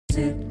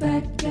Sit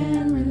back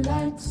and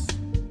relax.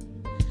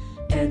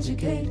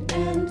 Educate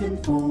and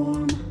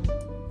inform.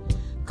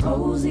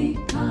 Cozy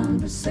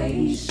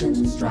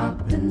conversations,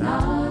 dropping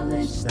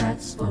knowledge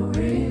that's for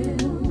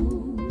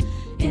real.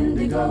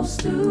 Indigo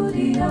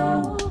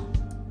Studio,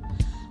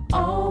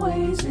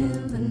 always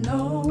in the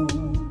know.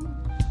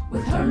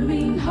 With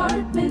Hermine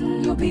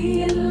Hartman, you'll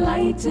be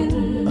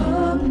enlightened.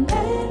 Up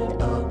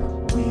and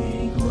up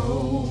we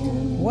grow.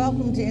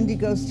 Welcome to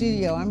Indigo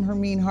Studio. I'm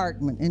Hermine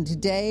Hartman, and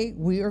today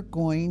we are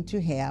going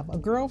to have a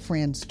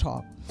girlfriend's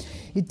talk.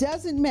 It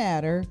doesn't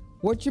matter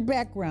what your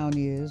background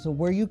is or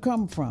where you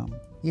come from.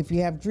 If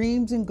you have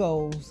dreams and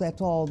goals,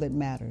 that's all that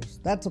matters.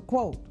 That's a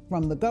quote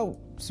from the GOAT,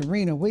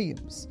 Serena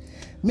Williams.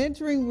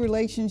 Mentoring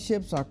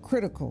relationships are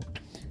critical.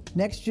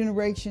 Next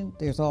generation,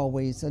 there's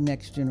always a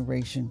next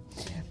generation.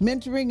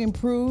 Mentoring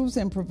improves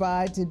and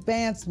provides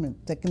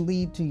advancement that can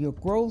lead to your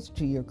growth,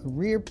 to your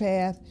career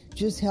path,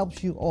 just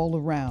helps you all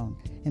around.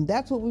 And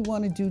that's what we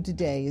want to do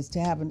today, is to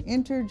have an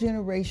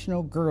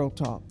intergenerational girl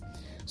talk.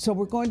 So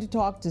we're going to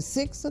talk to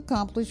 6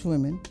 accomplished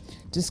women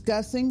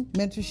discussing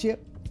mentorship,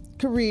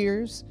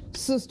 careers,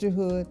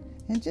 sisterhood,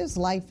 and just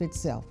life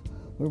itself.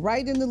 We're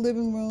right in the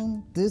living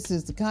room. This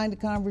is the kind of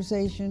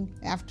conversation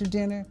after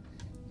dinner.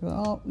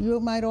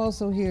 You might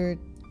also hear it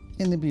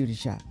in the beauty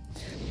shop.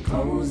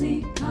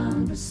 Cozy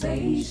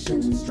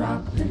conversations,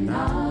 dropping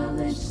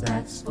knowledge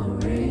that's for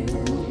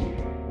real.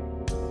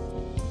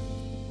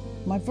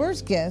 My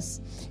first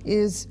guest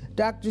is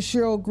Dr.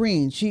 Cheryl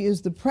Green. She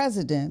is the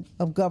president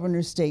of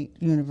Governor State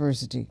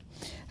University.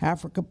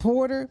 Africa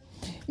Porter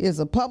is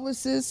a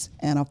publicist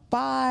and a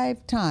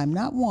 5-time,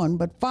 not 1,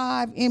 but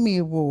 5 Emmy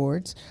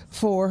Awards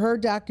for her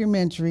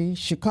documentary,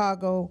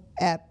 Chicago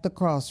at the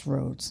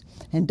Crossroads.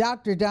 And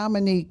Dr.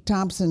 Dominique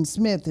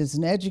Thompson-Smith is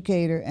an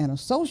educator and a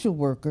social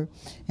worker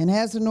and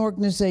has an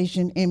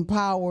organization,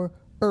 Empower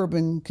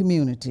Urban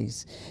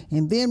Communities.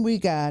 And then we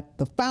got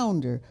the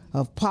founder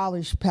of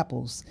Polished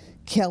Pebbles,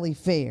 Kelly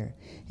Fair.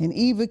 And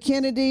Eva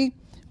Kennedy,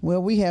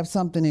 well, we have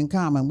something in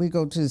common. We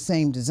go to the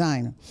same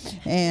designer.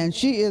 And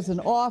she is an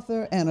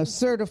author and a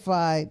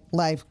certified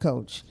life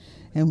coach.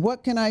 And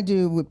what can I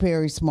do with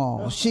Perry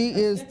Small? She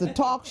is the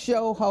talk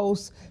show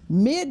host,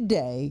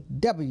 Midday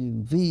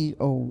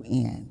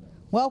WVON.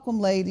 Welcome,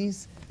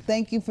 ladies.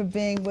 Thank you for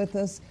being with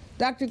us.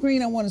 Dr.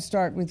 Green, I want to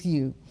start with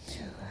you.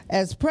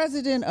 As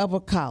president of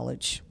a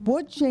college,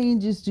 what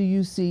changes do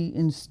you see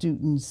in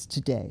students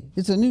today?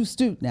 It's a new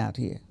student out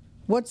here.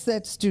 What's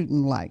that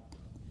student like?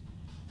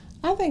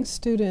 I think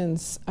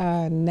students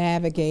are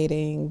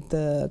navigating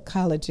the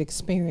college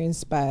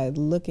experience by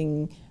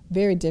looking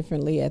very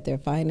differently at their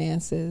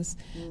finances.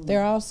 Mm-hmm.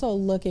 They're also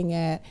looking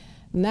at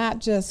not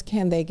just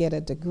can they get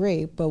a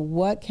degree, but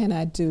what can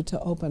I do to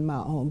open my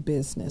own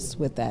business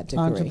with that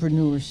degree?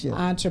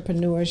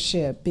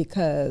 Entrepreneurship,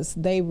 because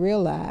they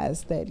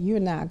realize that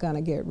you're not going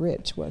to get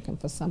rich working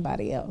for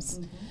somebody else.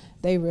 Mm-hmm.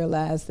 They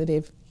realize that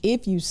if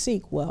you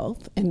seek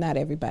wealth, and not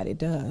everybody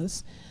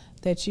does,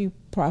 that you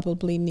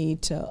probably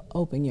need to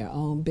open your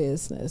own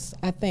business.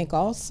 I think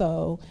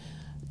also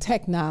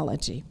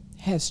technology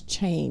has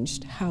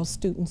changed how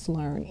students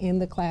learn in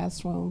the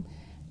classroom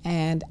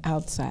and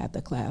outside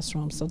the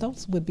classroom. So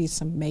those would be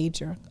some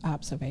major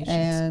observations.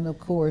 And of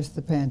course,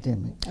 the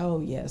pandemic. Oh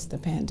yes, the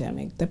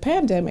pandemic. The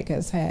pandemic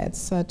has had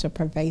such a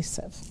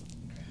pervasive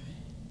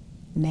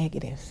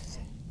negative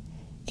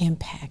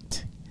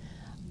impact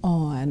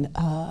on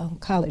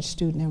college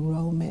student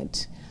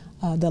enrollment.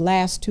 The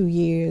last 2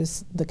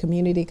 years, the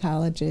community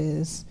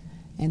colleges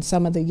and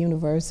some of the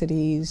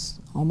universities,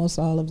 almost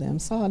all of them,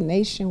 saw a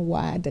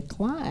nationwide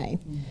decline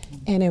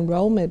in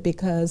enrollment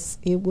because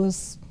it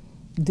was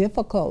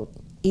difficult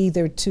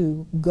either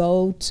to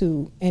go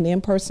to an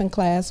in-person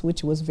class,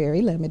 which was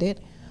very limited,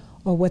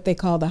 or what they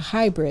call the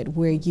hybrid,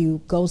 where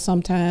you go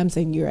sometimes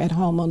and you're at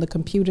home on the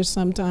computer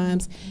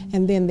sometimes,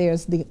 and then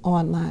there's the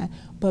online.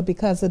 But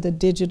because of the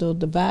digital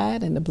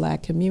divide in the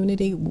Black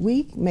community,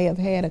 we may have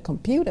had a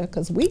computer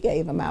because we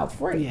gave them out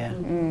free. Yeah.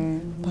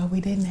 Mm-hmm. But we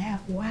didn't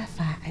have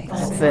Wi-Fi.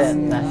 That's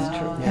it. That's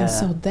true. Yeah. And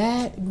so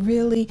that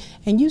really,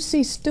 and you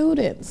see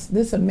students,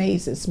 this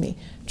amazes me,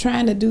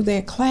 trying to do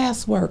their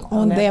classwork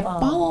on their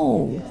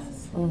phone. Yes.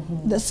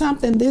 Mm-hmm. There's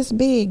something this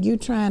big, you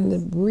trying to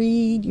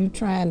read, you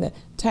trying to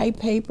type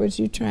papers,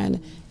 you trying to,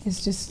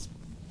 it's just,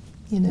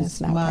 it's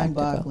not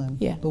mind-boggling.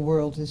 Yeah. The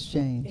world has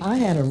changed. I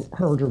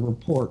heard a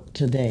report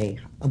today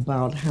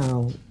about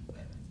how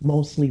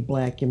mostly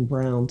Black and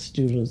brown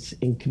students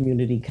in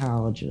community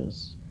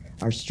colleges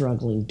are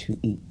struggling to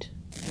eat.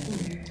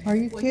 Are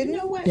you kidding? You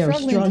know what? They're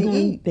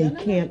struggling. They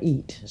can't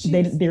eat.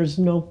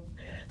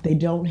 They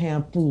don't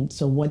have food.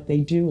 So what they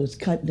do is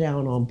cut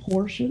down on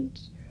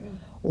portions,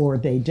 or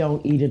they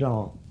don't eat at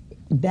all.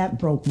 That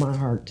broke my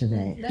heart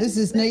today. This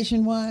is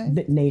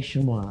nationwide?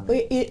 Nationwide.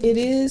 It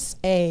is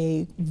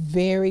a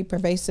very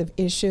pervasive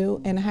issue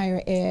in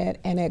higher ed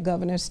and at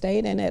Governor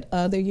State and at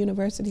other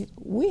universities.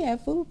 We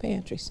have food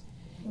pantries.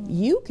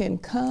 You can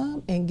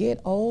come and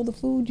get all the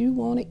food you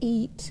want to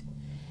eat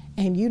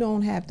and you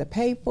don't have to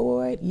pay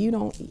for it. I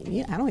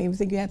don't even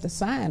think you have to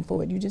sign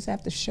for it. You just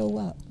have to show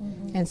up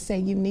and say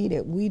you need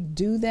it. We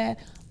do that.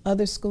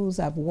 Other schools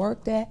I've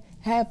worked at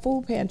have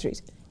food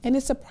pantries. And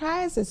it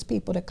surprises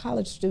people that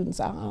college students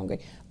are hungry.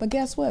 But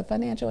guess what?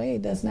 Financial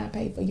aid does not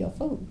pay for your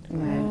food.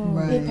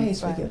 Right. It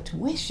pays for your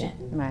tuition.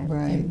 Right.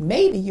 And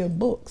maybe your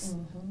books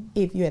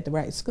if you're at the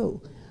right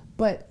school.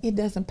 But it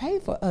doesn't pay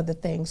for other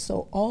things.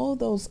 So all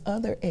those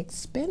other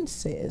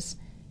expenses,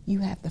 you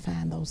have to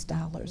find those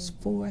dollars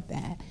for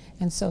that.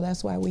 And so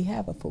that's why we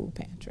have a food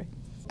pantry.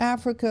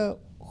 Africa,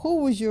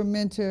 who was your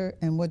mentor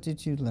and what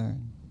did you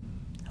learn?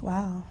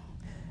 Wow.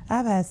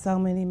 I've had so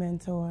many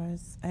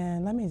mentors,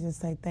 and let me just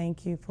say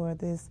thank you for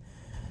this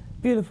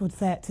beautiful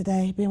set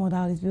today, being with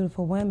all these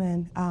beautiful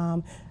women.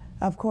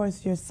 Of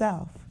course,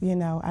 yourself,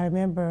 I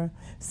remember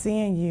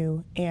seeing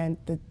you, and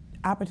the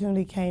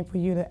opportunity came for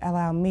you to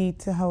allow me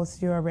to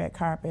host your red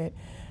carpet.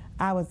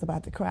 I was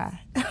about to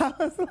cry. I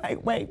was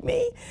like, wait,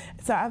 me?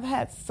 So I've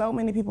had so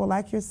many people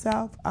like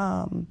yourself.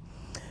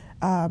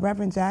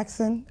 Reverend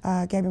Jackson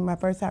gave me my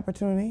first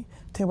opportunity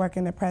to work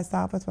in the press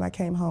office when I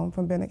came home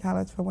from Bennett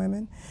College for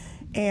Women.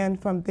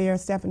 And from there,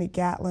 Stephanie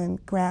Gatlin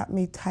grabbed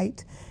me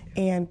tight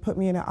and put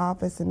me in the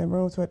office in the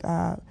rooms with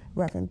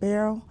Reverend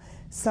Barrow.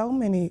 So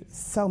many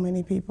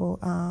people.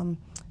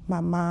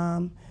 My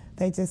mom,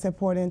 they just have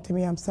poured into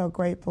me. I'm so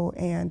grateful.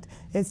 And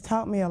it's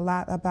taught me a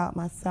lot about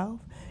myself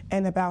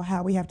and about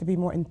how we have to be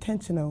more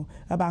intentional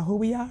about who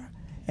we are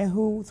and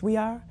whose we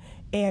are.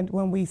 And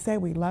when we say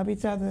we love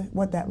each other,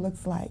 what that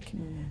looks like.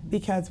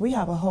 Because we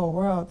have a whole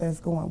world that's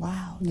going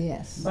wild.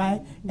 Yes.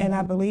 Right? And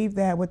I believe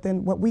that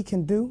within what we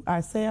can do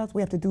ourselves,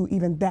 we have to do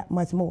even that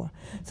much more.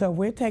 So if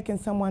we're taking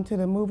someone to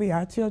the movie,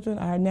 our children,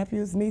 our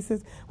nephews,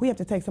 nieces, we have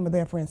to take some of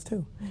their friends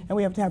too. And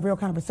we have to have real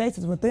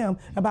conversations with them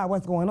about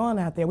what's going on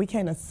out there. We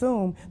can't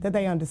assume that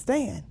they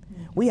understand.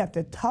 We have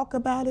to talk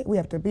about it, we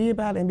have to be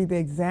about it, and be the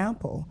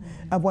example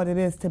of what it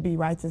is to be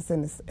righteous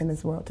in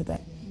this world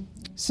today.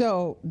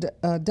 So,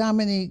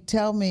 Dominique,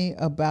 tell me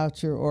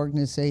about your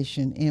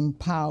organization,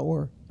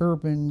 Empower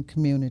Urban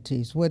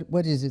Communities.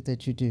 What is it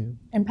that you do?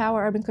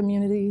 Empower Urban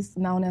Communities,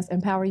 known as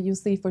Empower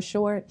UC for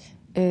short,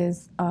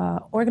 is an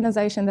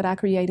organization that I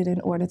created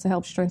in order to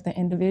help strengthen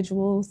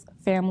individuals,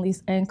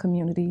 families, and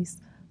communities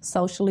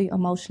socially,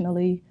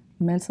 emotionally,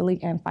 mentally,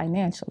 and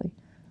financially.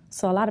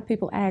 So a lot of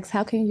people ask,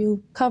 how can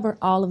you cover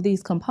all of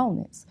these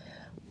components?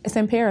 It's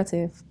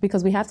imperative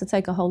because we have to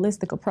take a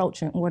holistic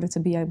approach in order to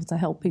be able to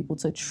help people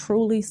to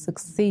truly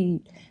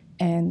succeed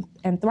and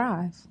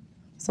thrive.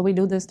 So we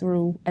do this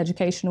through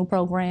educational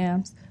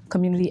programs,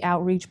 community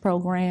outreach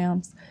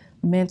programs,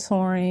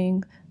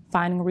 mentoring,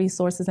 finding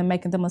resources and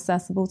making them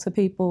accessible to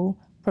people,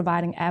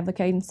 providing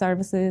advocating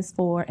services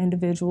for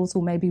individuals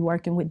who may be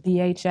working with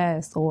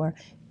DHS or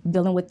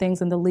dealing with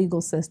things in the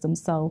legal system.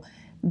 So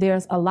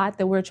there's a lot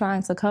that we're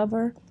trying to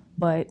cover,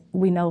 but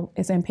we know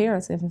it's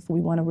imperative if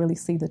we want to really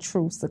see the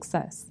true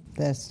success.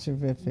 That's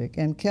terrific.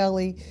 And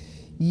Kelly,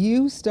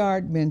 you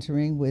start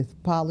mentoring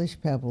with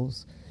Polished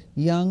Pebbles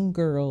young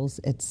girls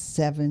at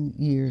 7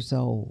 years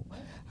old.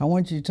 I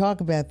want you to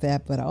talk about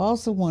that, but I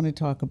also want to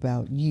talk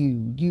about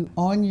you. You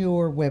on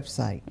your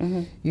website,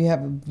 you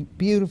have a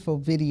beautiful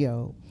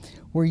video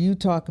where you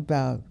talk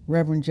about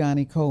Reverend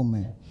Johnnie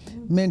Colemon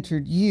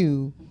mentored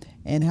you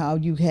and how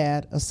you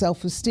had a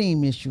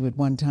self-esteem issue at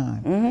one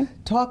time.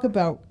 Talk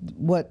about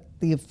what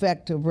the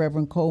effect of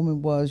Reverend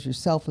Colemon was, your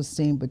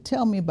self-esteem, but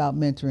tell me about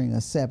mentoring a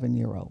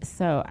 7-year-old.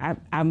 So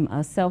I'm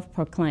a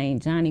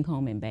self-proclaimed Johnnie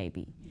Colemon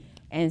baby.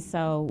 And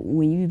so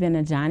when you've been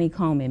a Johnnie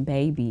Colemon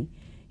baby,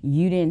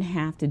 you didn't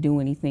have to do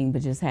anything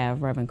but just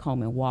have Reverend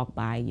Colemon walk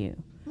by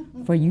you.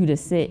 For you to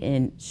sit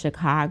in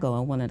Chicago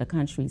in one of the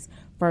country's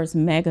first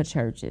mega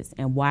churches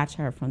and watch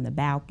her from the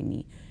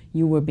balcony,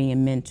 you were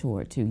being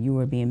mentored to, you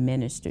were being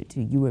ministered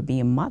to, you were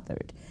being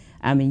mothered.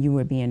 You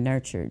were being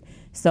nurtured.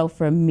 So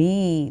for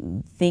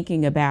me,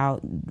 thinking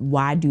about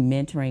why do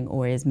mentoring,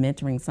 or is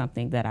mentoring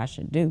something that I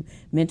should do,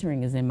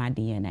 mentoring is in my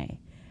DNA.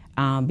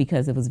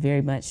 Because it was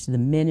very much the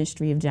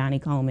ministry of Johnnie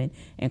Colemon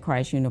and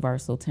Christ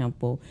Universal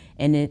Temple,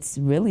 and it's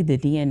really the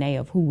DNA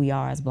of who we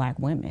are as Black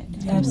women.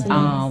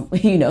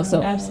 Absolutely.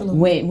 So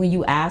Absolutely. when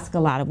you ask a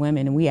lot of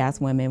women, and we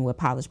ask women with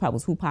polished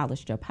pebbles, who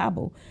polished your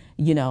pebble?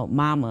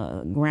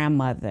 Mama,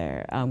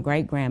 grandmother,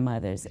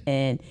 great-grandmothers,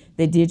 and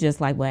they did just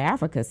like what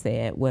Africa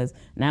said, was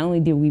not only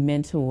did we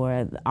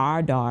mentor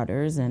our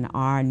daughters and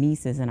our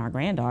nieces and our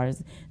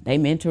granddaughters, they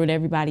mentored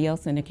everybody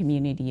else in the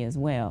community as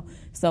well.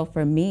 So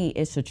for me,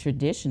 it's a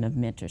tradition of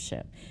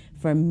mentorship.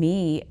 For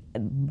me,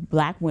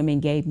 Black women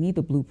gave me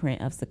the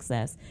blueprint of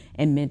success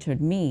and mentored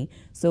me.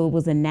 So it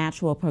was a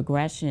natural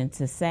progression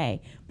to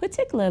say,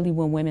 particularly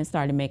when women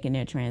started making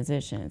their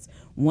transitions.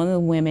 One of the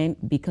women,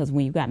 because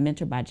when you got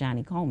mentored by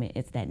Johnnie Colemon,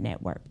 it's that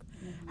network.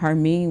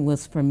 Hermine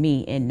was for me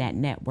in that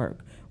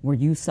network where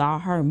you saw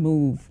her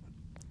move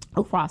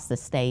across the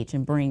stage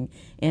and bring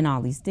in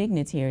all these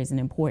dignitaries and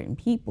important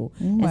people.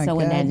 In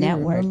that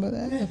network. Remember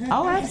that?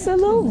 Oh,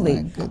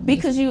 absolutely.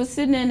 Because you were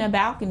sitting in a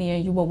balcony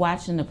and you were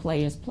watching the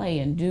players play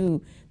and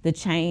do the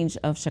change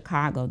of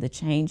Chicago, the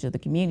change of the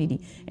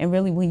community. And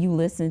really, when you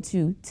listen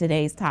to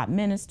today's top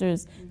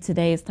ministers,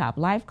 today's top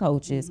life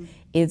coaches,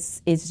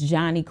 it's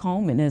Johnny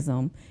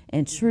Colemanism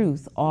and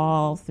truth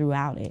all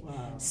throughout it.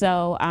 Wow.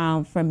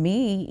 So for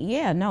me,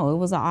 it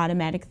was an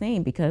automatic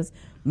thing because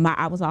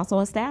I was also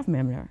a staff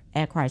member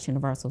at Christ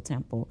Universal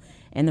Temple,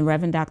 and the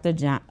Reverend Dr.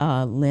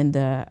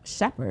 Linda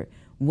Shepard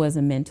was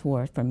a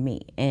mentor for me.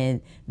 And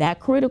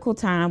that critical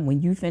time when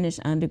you finish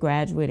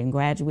undergraduate and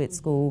graduate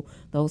school,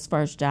 those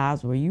first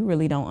jobs where you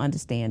really don't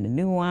understand the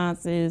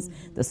nuances,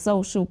 the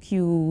social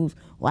cues,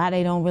 why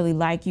they don't really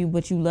like you,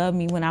 but you loved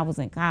me when I was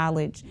in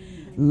college.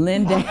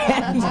 Linda,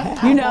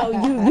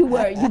 you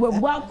were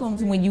welcomed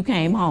when you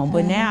came home,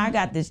 but now I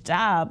got this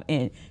job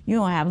and you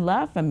don't have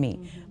love for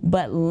me.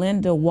 But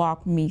Linda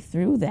walked me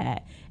through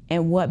that.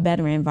 And what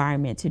better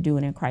environment to do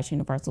it in Christ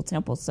Universal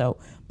Temple? So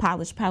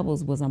Polished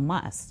Pebbles was a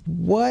must.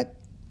 What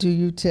do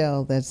you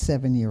tell that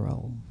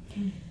 7-year-old?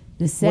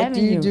 What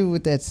do you do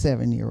with that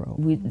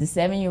 7-year-old? The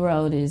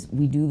 7-year-old is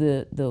we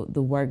do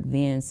the work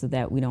then so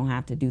that we don't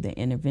have to do the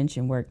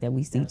intervention work that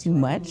we see too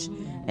much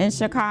in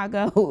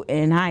Chicago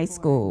in high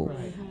school.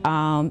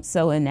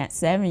 So in that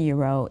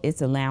 7-year-old,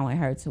 it's allowing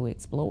her to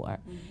explore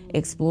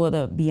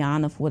the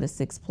beyond the 4 to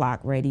 6 block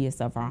radius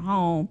of our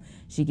home.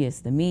 She gets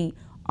to meet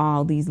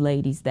all these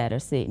ladies that are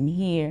sitting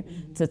here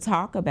to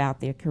talk about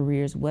their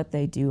careers, what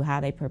they do, how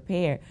they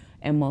prepare,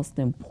 and most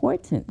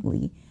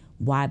importantly,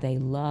 why they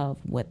love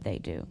what they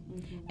do.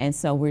 And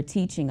so we're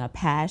teaching a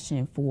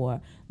passion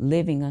for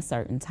living a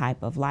certain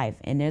type of life.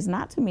 And there's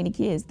not too many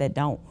kids that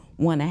don't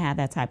want to have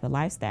that type of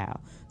lifestyle.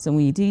 So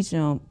when you teach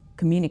them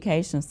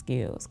communication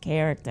skills,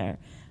 character,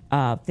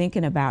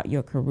 thinking about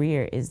your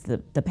career is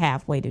the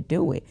pathway to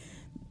do it.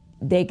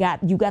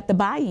 You got the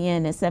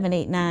buy-in at 7,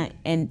 8, 9,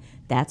 and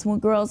that's when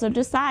girls are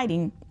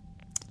deciding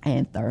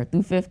in 3rd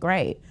through 5th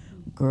grade.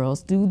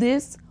 Girls do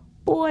this,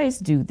 boys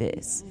do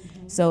this.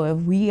 So if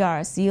we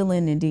are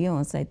sealing the deal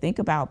and say, think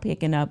about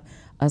picking up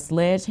a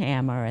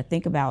sledgehammer, or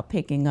think about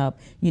picking up,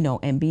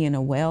 and being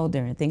a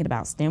welder and thinking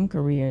about STEM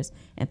careers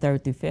in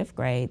 3rd through 5th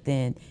grade,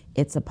 then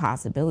it's a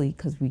possibility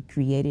because we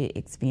created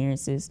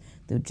experiences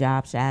through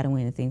job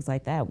shadowing and things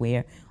like that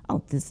where,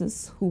 this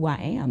is who I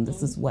am.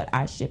 This is what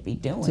I should be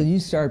doing. So you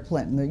start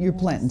you're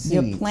planting seeds.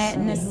 You're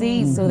planting the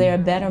seeds so they're a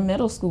better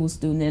middle school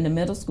student, and the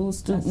middle school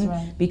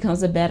student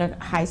becomes a better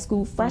high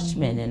school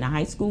freshman, and a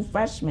high school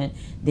freshman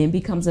then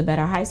becomes a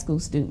better high school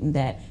student.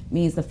 That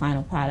means the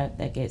final product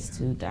that gets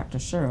to Dr.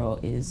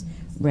 Sherrill is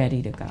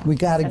ready to go. We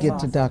got to get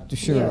to Dr.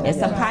 Sherrill. It's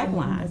a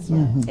pipeline.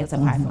 It's a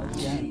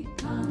pipeline.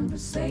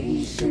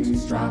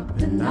 Conversations, drop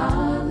the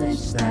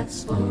knowledge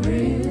that's for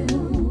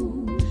real.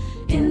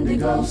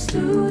 Indigo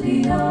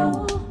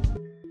Studio.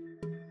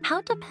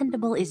 How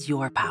dependable is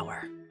your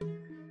power?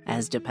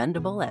 As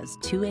dependable as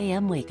 2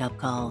 a.m. wake-up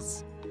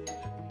calls.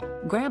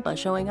 Grandpa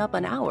showing up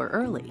an hour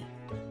early.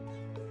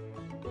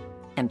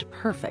 And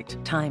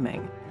perfect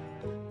timing.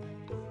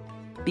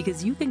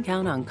 Because you can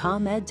count on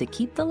ComEd to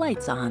keep the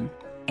lights on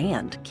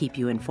and keep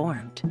you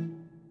informed.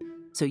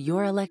 So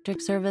your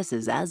electric service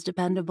is as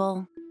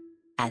dependable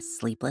as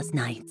sleepless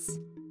nights.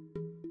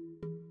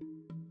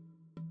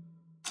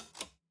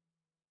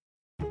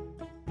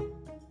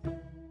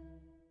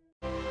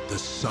 The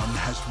sun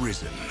has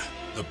risen,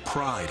 the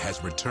pride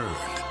has returned,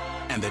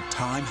 and the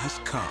time has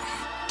come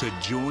to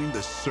join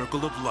the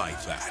circle of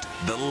life at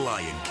The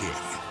Lion King.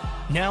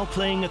 Now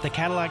playing at the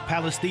Cadillac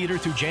Palace Theater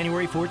through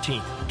January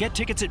 14th. Get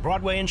tickets at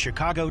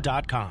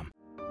BroadwayandChicago.com.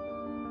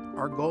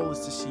 Our goal is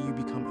to see you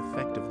become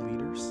effective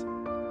leaders.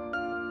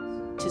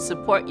 To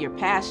support your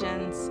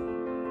passions.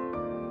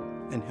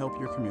 And help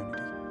your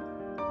community.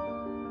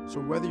 So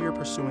whether you're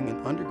pursuing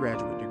an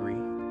undergraduate degree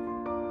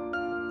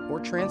or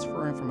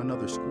transferring from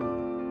another school,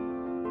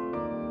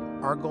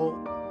 our goal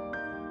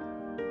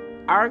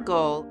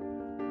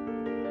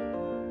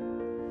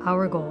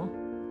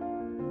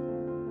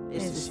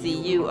is to see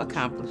you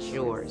accomplish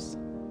yours.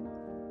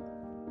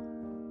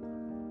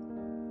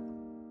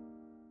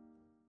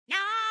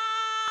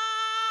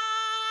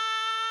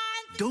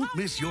 Don't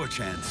miss your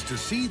chance to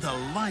see The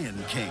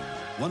Lion King,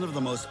 one of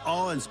the most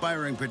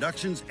awe-inspiring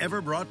productions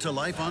ever brought to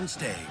life on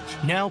stage.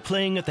 Now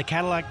playing at the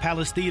Cadillac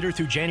Palace Theater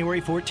through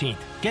January 14th.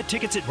 Get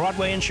tickets at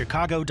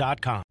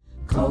BroadwayandChicago.com.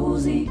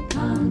 Cozy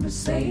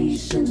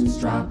conversations,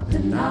 drop the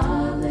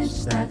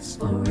knowledge that's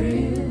for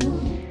real.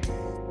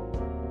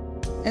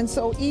 And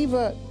so,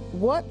 Eva,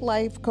 what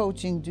life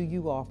coaching do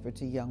you offer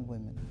to young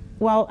women?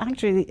 Well,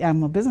 actually,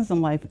 I'm a business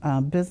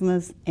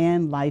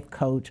and life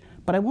coach,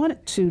 but I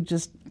wanted to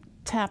just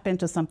tap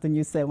into something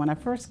you said. When I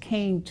first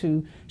came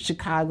to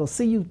Chicago,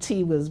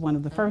 CUT was one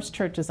of the first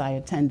churches I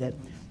attended.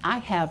 I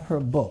have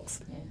her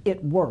books.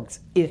 It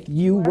works if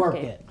you work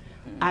it.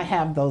 I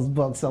have those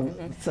books, so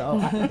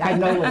I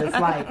know what it's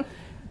like.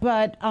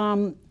 But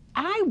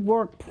I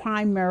work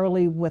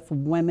primarily with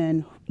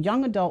women,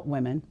 young adult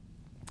women,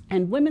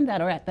 and women that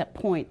are at that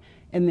point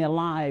in their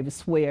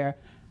lives where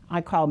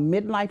I call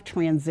midlife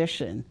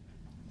transition.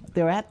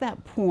 They're at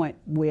that point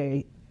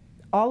where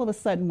all of a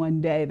sudden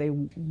one day they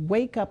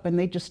wake up and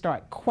they just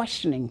start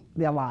questioning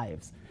their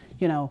lives.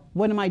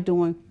 what am I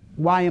doing?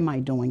 Why am I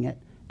doing it?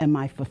 Am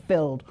I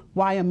fulfilled?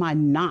 Why am I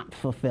not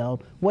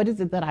fulfilled? What is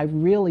it that I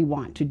really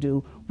want to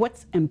do?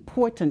 What's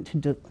important to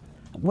do?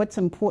 What's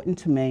important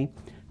to me?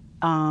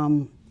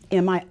 Am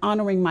I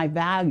honoring my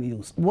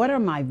values? What are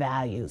my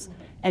values?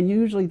 And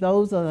usually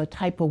those are the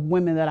type of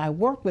women that I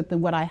work with,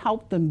 and what I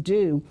help them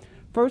do,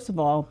 first of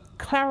all,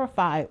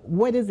 clarify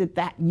what is it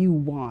that you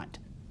want.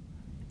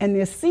 And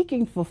they're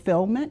seeking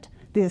fulfillment,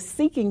 they're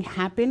seeking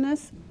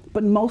happiness,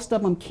 but most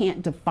of them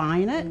can't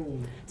define it.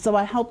 So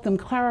I help them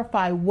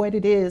clarify what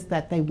it is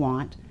that they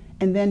want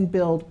and then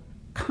build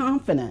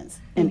confidence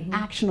and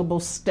actionable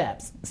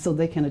steps so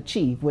they can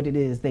achieve what it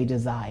is they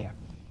desire.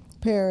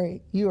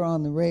 Perry, you're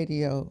on the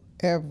radio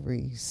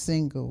every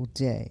single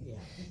day,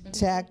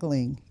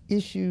 tackling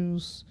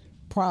issues,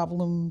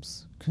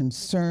 problems,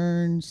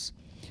 concerns.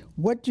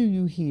 What do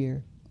you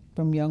hear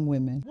from young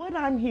women? What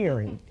I'm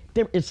hearing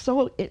there is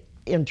so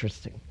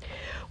interesting.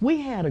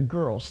 We had a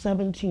girl,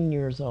 17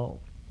 years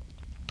old,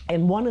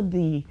 and one of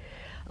the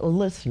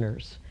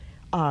listeners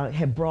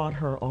had brought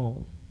her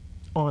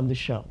on the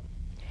show.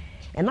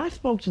 And I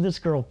spoke to this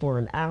girl for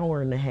an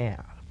hour and a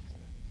half.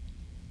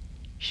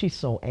 She's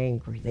so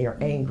angry. They are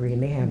angry,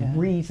 and they have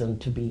reason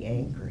to be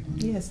angry.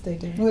 Yes, they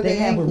do. Well, they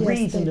have a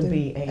reason to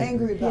be angry.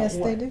 Angry about Yes,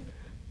 what? they do.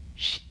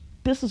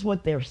 This is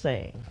what they're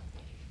saying.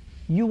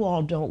 You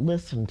all don't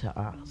listen to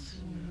us.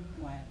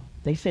 Wow.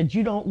 They said,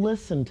 you don't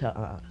listen to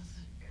us.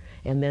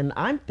 And then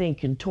I'm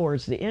thinking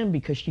towards the end,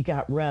 because she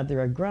got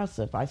rather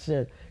aggressive, I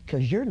said,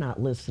 because you're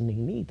not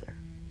listening either.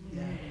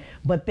 Yeah.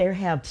 But they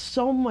have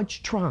so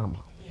much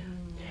trauma. Yeah.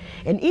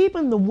 And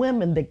even the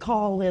women that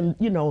call in,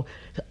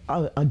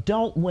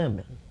 adult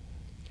women,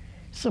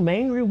 some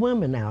angry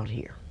women out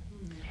here.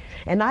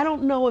 And I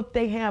don't know if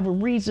they have a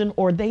reason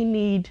or they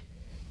need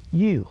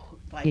you,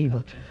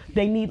 Eva.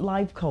 They need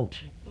life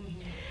coaching.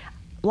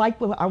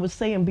 Like what I was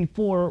saying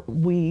before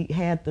we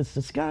had this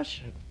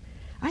discussion,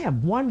 I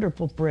have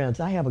wonderful friends.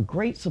 I have a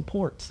great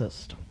support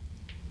system.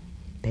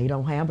 They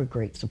don't have a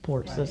great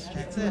support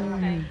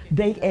system.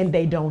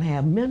 They don't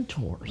have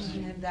mentors.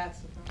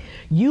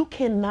 You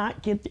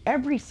cannot get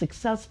every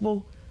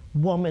successful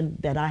woman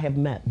that I have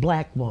met,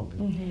 black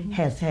woman,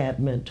 has had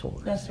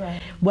mentors. That's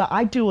right. Well,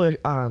 I do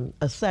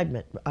a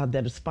segment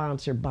that is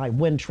sponsored by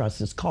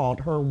Wintrust. It's called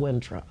Her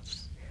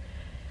Wintrust.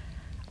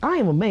 I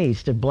am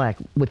amazed at black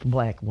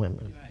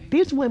women. Right.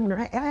 These women are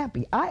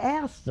happy. I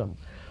asked them,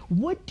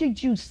 what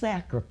did you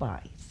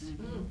sacrifice?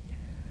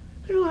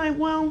 They're like,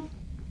 well,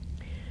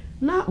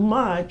 not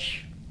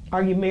much.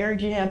 Are you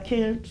married? You have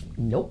kids?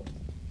 Nope.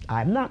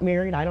 I'm not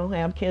married. I don't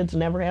have kids,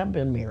 never have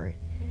been married.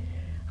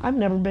 I've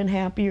never been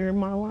happier in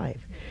my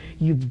life.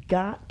 You've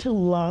got to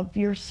love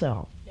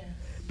yourself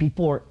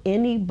before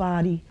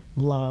anybody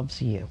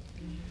loves you.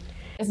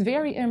 It's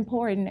very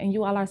important, and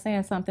you all are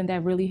saying something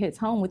that really hits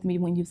home with me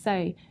when you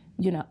say,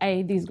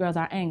 these girls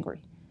are angry.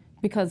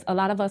 Because a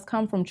lot of us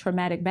come from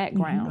traumatic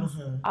backgrounds.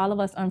 All of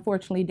us,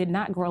 unfortunately, did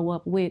not grow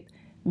up with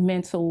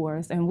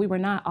mentors, and we were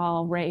not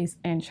all raised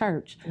in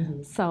church.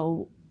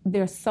 So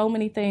there's so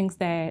many things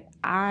that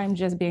I'm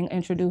just being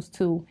introduced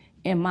to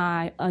in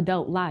my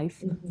adult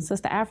life.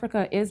 Sister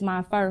Africa is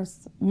my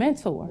first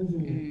mentor,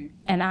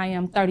 and I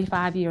am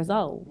 35 years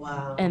old.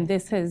 Wow. And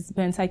this has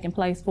been taking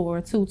place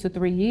for 2 to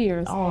 3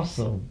 years.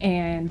 Awesome.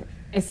 And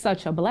it's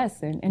such a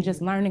blessing, and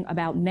just learning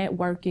about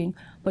networking,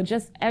 but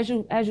just as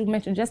you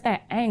mentioned, just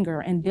that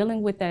anger and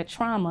dealing with that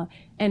trauma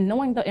and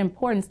knowing the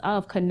importance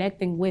of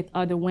connecting with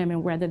other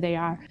women, whether they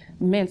are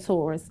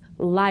mentors,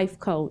 life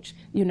coach,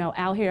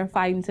 out here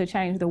fighting to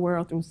change the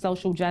world through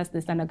social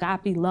justice and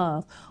agape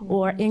love,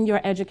 or in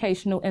your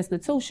educational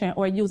institution,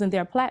 or using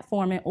their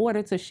platform in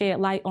order to shed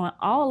light on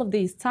all of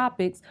these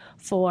topics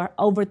for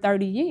over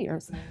 30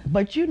 years.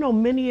 But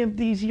many of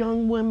these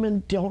young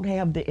women don't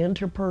have the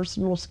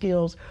interpersonal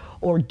skills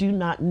or do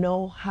not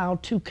know how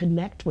to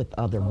connect with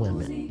other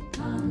women.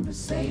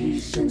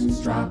 Conversations,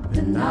 drop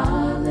the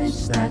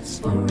knowledge that's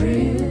for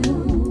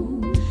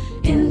real.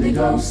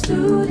 Indigo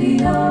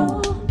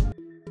Studio.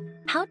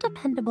 How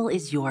dependable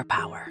is your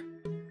power?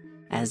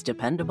 As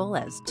dependable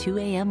as 2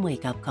 a.m.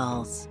 wake-up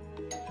calls.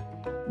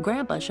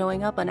 Grandpa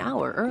showing up an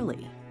hour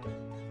early.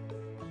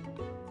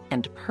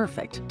 And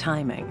perfect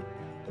timing.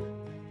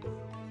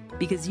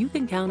 Because you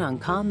can count on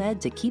ComEd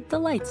to keep the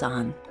lights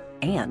on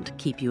and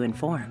keep you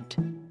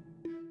informed.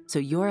 So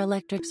your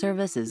electric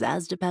service is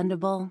as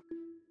dependable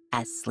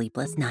as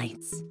sleepless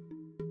nights.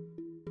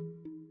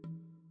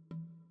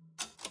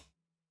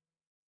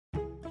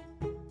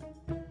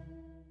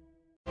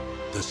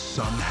 The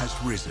sun has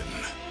risen,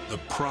 the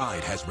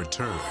pride has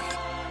returned,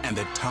 and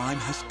the time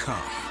has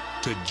come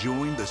to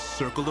join the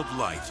circle of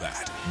life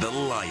at The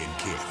Lion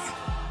King.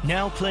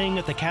 Now playing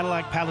at the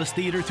Cadillac Palace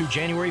Theater through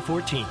January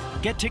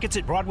 14th. Get tickets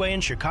at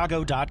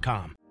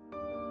BroadwayandChicago.com.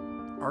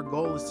 Our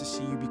goal is to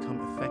see you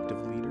become effective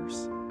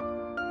leaders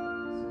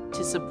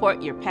To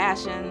support your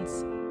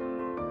passions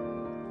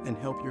and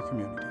help your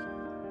community.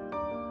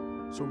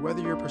 So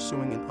whether you're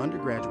pursuing an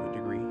undergraduate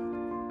degree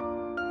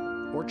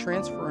or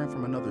transferring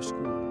from another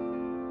school,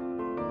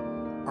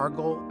 our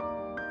goal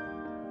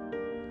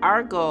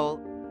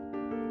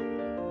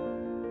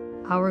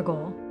Our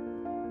goal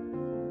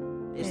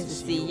is to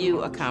see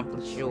you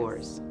accomplish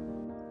yours.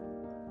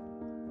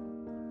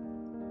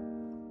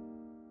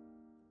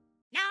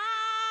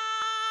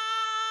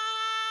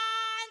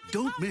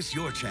 Don't miss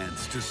your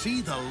chance to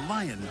see The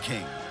Lion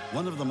King,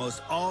 one of the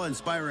most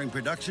awe-inspiring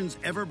productions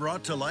ever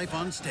brought to life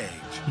on stage.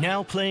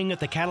 Now playing at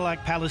the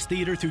Cadillac Palace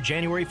Theater through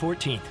January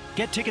 14th.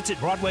 Get tickets at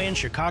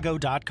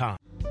BroadwayandChicago.com.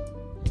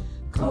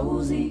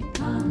 Cozy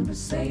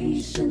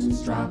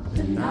conversations, drop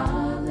the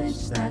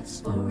knowledge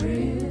that's for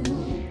real.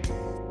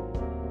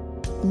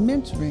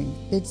 Mentoring,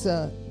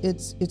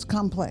 it's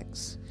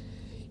complex.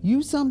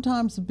 You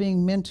sometimes are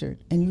being mentored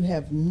and you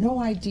have no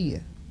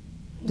idea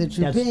that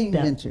you're being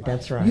mentored.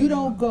 That's right. You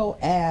don't go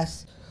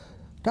ask,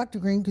 Dr.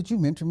 Green, could you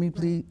mentor me,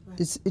 please?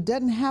 It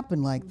doesn't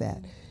happen like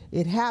that.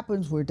 It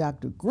happens where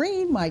Dr.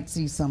 Green might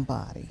see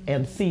somebody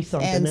and see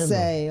something and in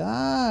say,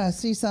 I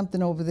see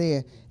something over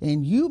there.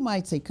 And you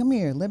might say, come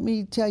here, let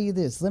me tell you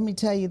this, let me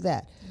tell you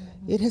that.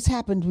 It has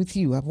happened with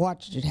you. I've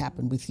watched it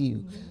happen with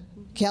you.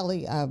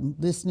 Kelly, I'm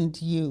listening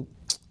to you.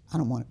 I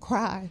don't want to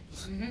cry,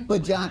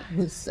 but John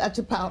was such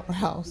a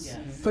powerhouse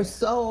for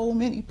so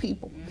many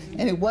people.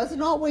 And it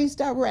wasn't always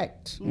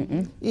direct.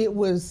 It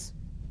was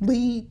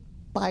lead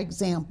by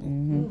example.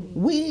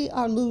 We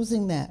are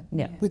losing that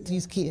with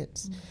these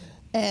kids.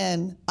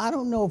 And I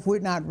don't know if we're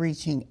not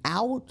reaching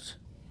out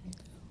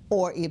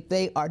or if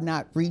they are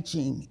not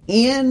reaching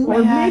in.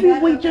 Or maybe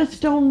we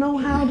just don't know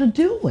how to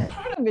do it.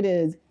 Part of it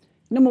is,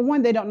 number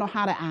one, they don't know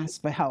how to ask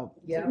for help.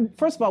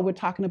 First of all, we're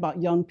talking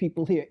about young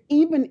people here.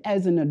 Even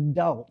as an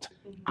adult,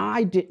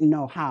 I didn't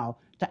know how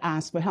to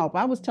ask for help.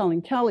 I was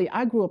telling Kelly,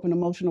 I grew up an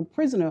emotional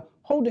prisoner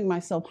holding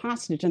myself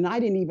hostage, and I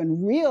didn't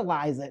even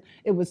realize it.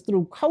 It was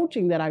through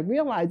coaching that I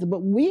realized it,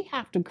 but we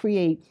have to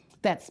create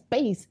that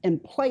space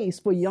and place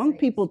for young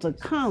people to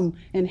come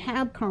and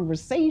have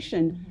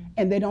conversation,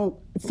 and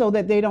so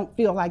that they don't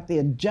feel like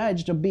they're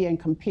judged or being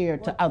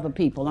compared to other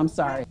people. I'm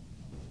sorry.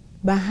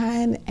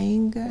 Behind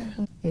anger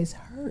is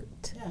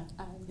hurt.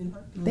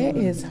 There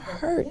is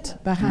hurt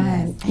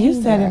behind anger.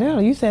 You said it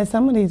earlier. You said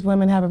some of these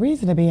women have a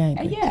reason to be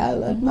angry.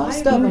 Yeah,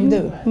 most of them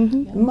do.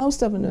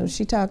 Most of them do.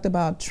 She talked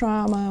about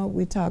trauma.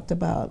 We talked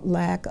about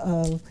lack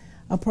of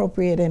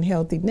appropriate and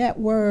healthy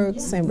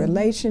networks and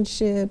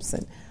relationships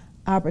and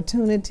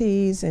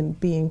opportunities and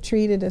being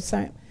treated a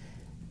certain.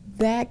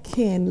 That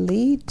can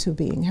lead to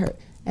being hurt.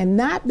 And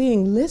not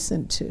being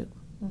listened to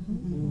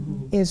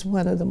is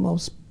one of the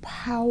most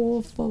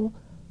powerful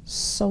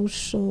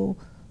social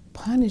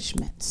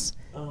punishments.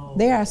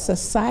 There are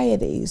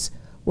societies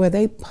where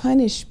they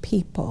punish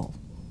people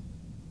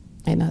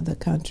in other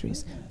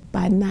countries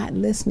by not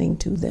listening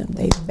to them.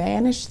 They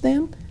banish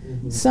them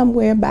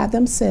somewhere by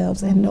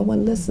themselves and no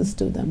one listens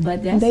to them.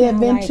 But they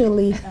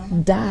eventually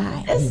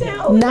die.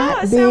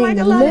 Not being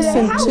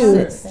listened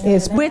to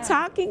is. We're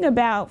talking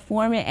about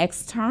forming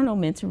external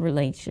mental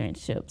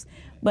relationships,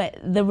 but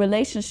the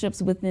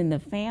relationships within the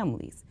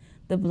families,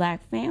 the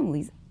Black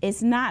families,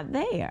 it's not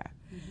there.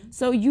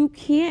 So you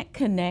can't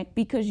connect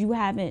because you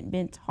haven't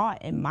been taught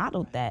and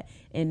modeled that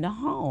in the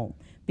home,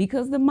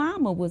 because the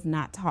mama was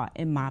not taught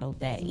and modeled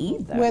that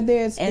either. Where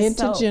there's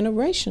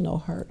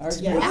intergenerational hurt.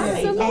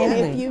 Absolutely. And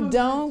if you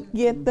don't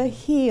get the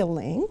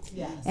healing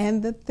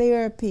and the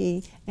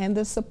therapy and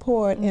the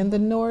support and the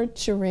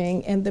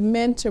nurturing and the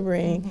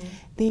mentoring,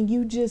 then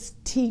you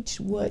just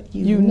teach what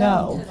you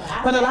know.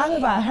 But a lot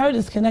of our hurt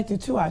is connected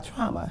to our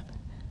trauma.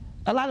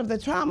 A lot of the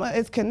trauma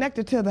is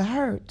connected to the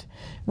hurt.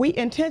 We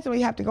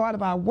intentionally have to go out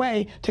of our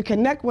way to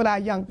connect with our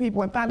young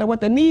people and find out what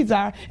the needs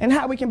are and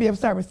how we can be of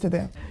service to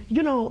them.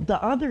 You know,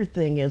 the other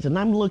thing is, and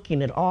I'm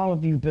looking at all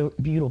of you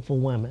beautiful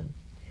women,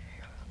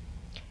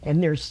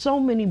 and there's so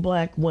many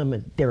Black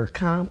women, they're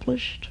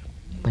accomplished,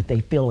 but they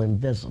feel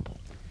invisible.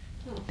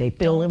 They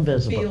feel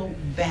invisible. Feel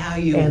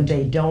valued. And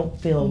they don't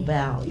feel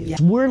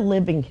valued. We're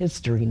living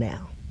history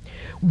now.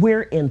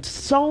 We're in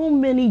so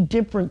many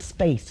different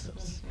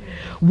spaces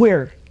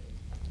where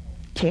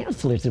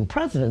chancellors and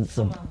presidents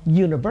of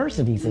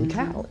universities and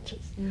colleges.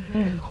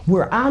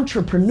 We're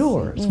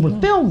entrepreneurs, we're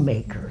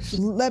filmmakers.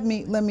 Let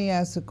me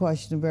ask a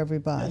question of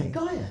everybody.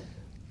 Go ahead.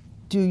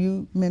 Do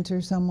you mentor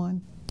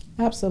someone?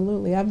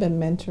 Absolutely. I've been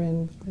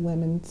mentoring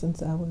women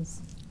since I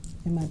was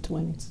in my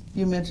 20s.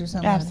 You mentor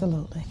someone?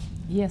 Absolutely.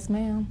 Yes,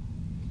 ma'am.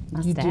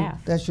 You do.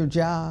 That's your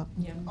job?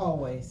 Yeah.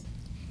 Always.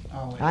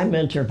 I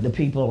mentor the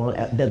people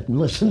that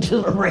listen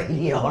to the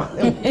radio.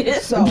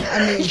 So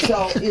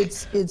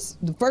it's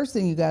the first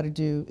thing you got to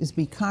do is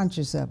be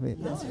conscious of it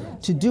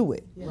to do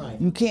it. Right.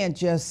 You can't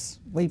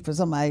just wait for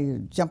somebody to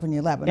jump in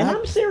your lap. And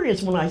I'm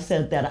serious when I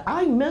said that.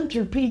 I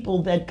mentor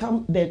people that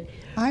call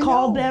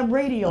that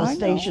radio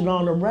station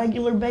on a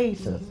regular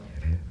basis.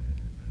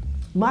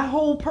 My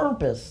whole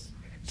purpose.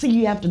 See,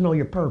 you have to know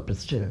your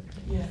purpose too.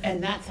 Yeah.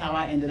 And that's how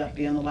I ended up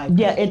being a life.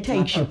 Yeah, it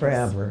takes you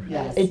forever.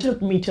 Yes. It took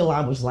me till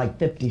I was like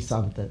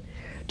 50-something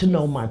to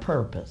know my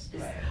purpose.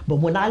 Right. But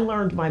when I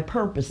learned my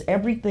purpose,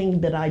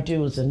 everything that I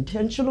do is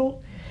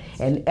intentional,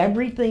 And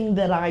everything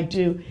that I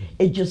do,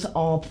 it just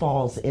all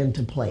falls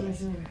into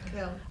place.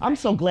 I'm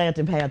so glad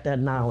to have had that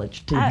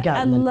knowledge.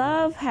 I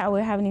love how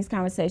we're having these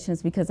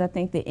conversations because I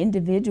think the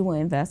individual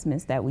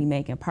investments that we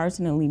make in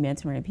personally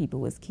mentoring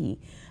people is key.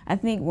 I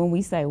think when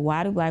we say,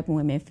 why do black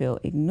women feel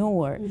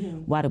ignored?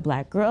 Why do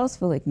black girls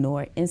feel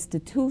ignored?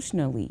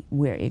 Institutionally,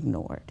 we're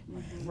ignored.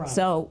 Right.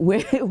 So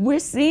we're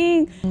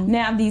seeing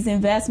now these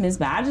investments,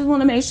 but I just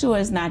want to make sure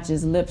it's not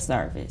just lip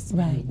service.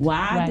 Right.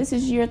 Why? Right. This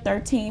is year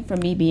 13 for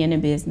me being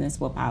in business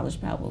with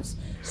Polished Pebbles.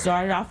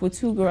 Started off with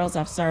 2 girls,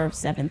 I've served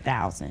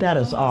 7,000. That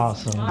is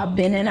awesome. I've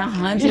been in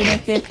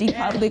 150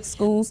 public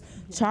schools,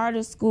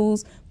 charter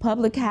schools,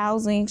 public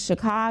housing,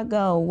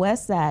 Chicago,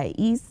 West Side,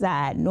 East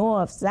Side,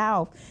 North,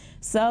 South,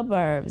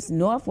 suburbs,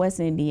 Northwest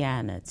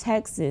Indiana,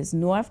 Texas,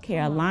 North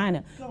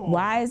Carolina.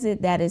 Why is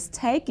it that it's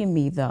taken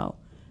me, though,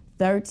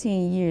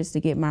 13 years to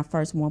get my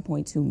first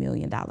 $1.2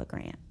 million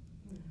grant?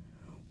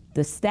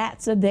 The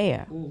stats are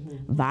there.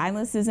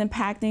 Violence is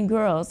impacting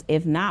girls,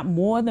 if not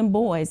more than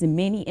boys in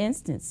many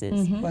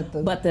instances.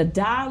 But the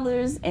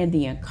dollars and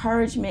the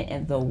encouragement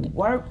and the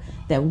work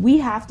that we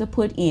have to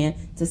put in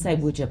to say,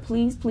 would you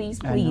please, please,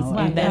 please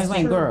invest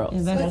in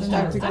girls?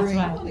 Dr.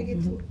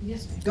 Green.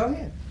 Go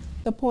ahead.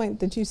 The point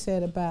that you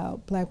said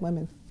about black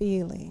women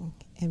feeling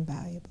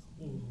invaluable.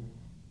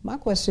 My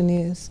question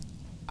is,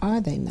 are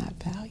they not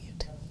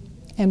valued?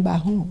 And by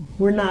whom?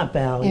 We're not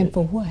valued. And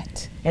for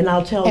what? And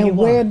I'll tell you And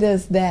why. where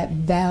does that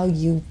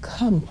value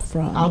come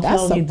from?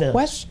 That's a this.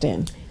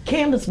 question.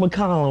 Candace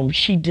McCollum,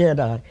 she did,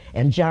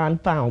 and John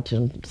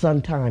Fountain,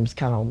 Sun-Times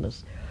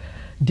columnist,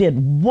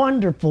 did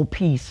wonderful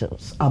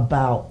pieces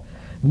about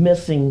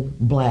missing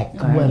black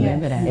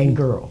women and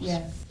girls.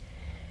 Yes.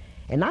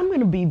 And I'm going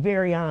to be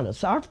very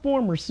honest. Our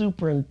former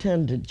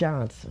superintendent,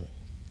 Johnson,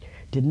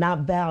 did not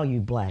value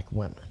black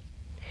women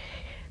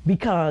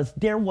because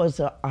there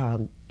was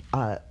an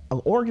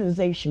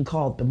organization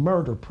called the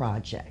Murder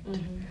Project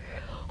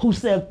who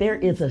said there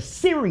is a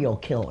serial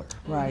killer.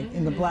 Right,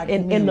 in the black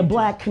community. In the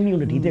black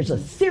community, there's a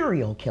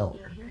serial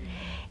killer.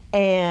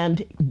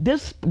 And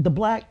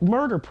the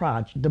Murder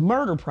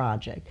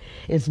Project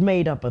is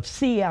made up of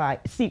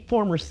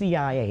former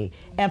CIA,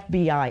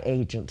 FBI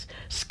agents,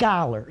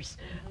 scholars,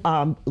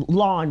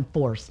 law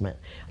enforcement,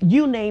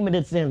 you name it,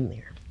 it's in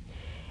there.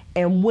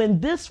 And when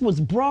this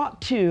was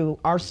brought to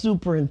our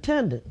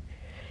superintendent,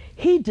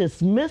 he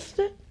dismissed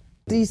it.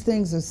 These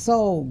things are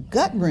so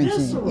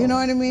gut-wrenching, you know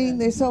what I mean?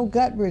 They're so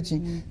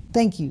gut-wrenching.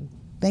 Thank you.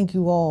 Thank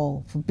you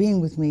all for being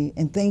with me,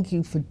 and thank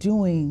you for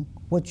doing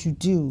what you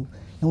do.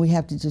 And we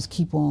have to just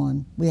keep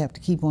on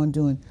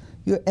doing.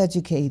 You're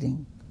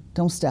educating.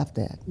 Don't stop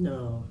that.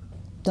 No.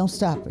 Don't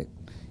stop it.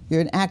 You're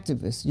an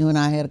activist. You and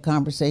I had a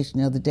conversation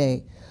the other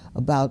day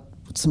about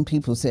some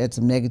people said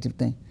some negative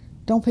thing.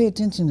 Don't pay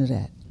attention to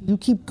that. You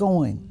keep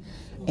going.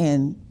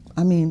 And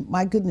I mean,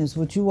 my goodness,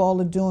 what you all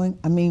are doing,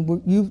 I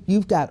mean,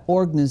 you've got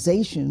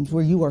organizations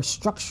where you are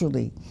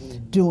structurally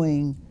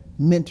doing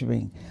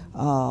mentoring.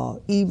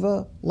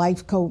 Eva,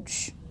 life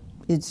coach,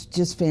 it's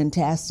just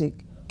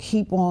fantastic.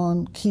 Keep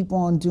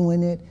on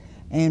doing it.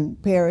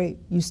 And Perry,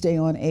 you stay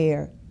on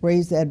air.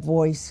 Raise that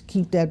voice,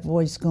 keep that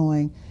voice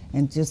going,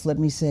 and just let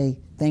me say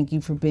thank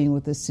you for being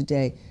with us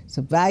today. It's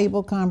a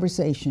valuable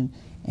conversation,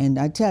 and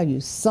I tell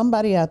you,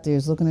 somebody out there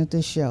is looking at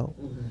this show,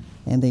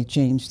 and they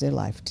changed their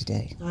life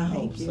today. I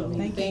hope so.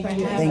 Thank you.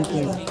 Thank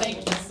you.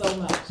 Thank you so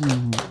much.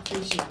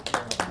 Appreciate it.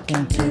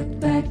 Thank you. Sit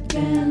back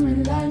and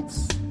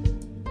relax,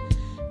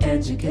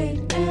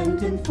 educate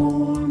and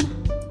inform.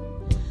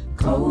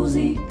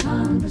 Cozy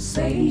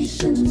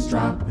conversations,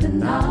 dropping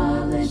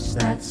knowledge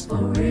that's for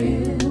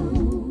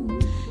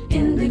real.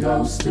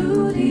 Indigo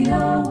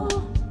Studio,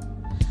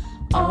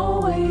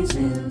 always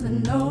in the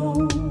know.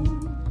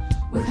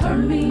 With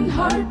Hermine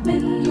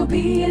Hartman, you'll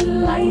be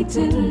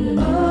enlightened.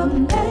 Up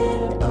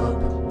and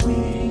up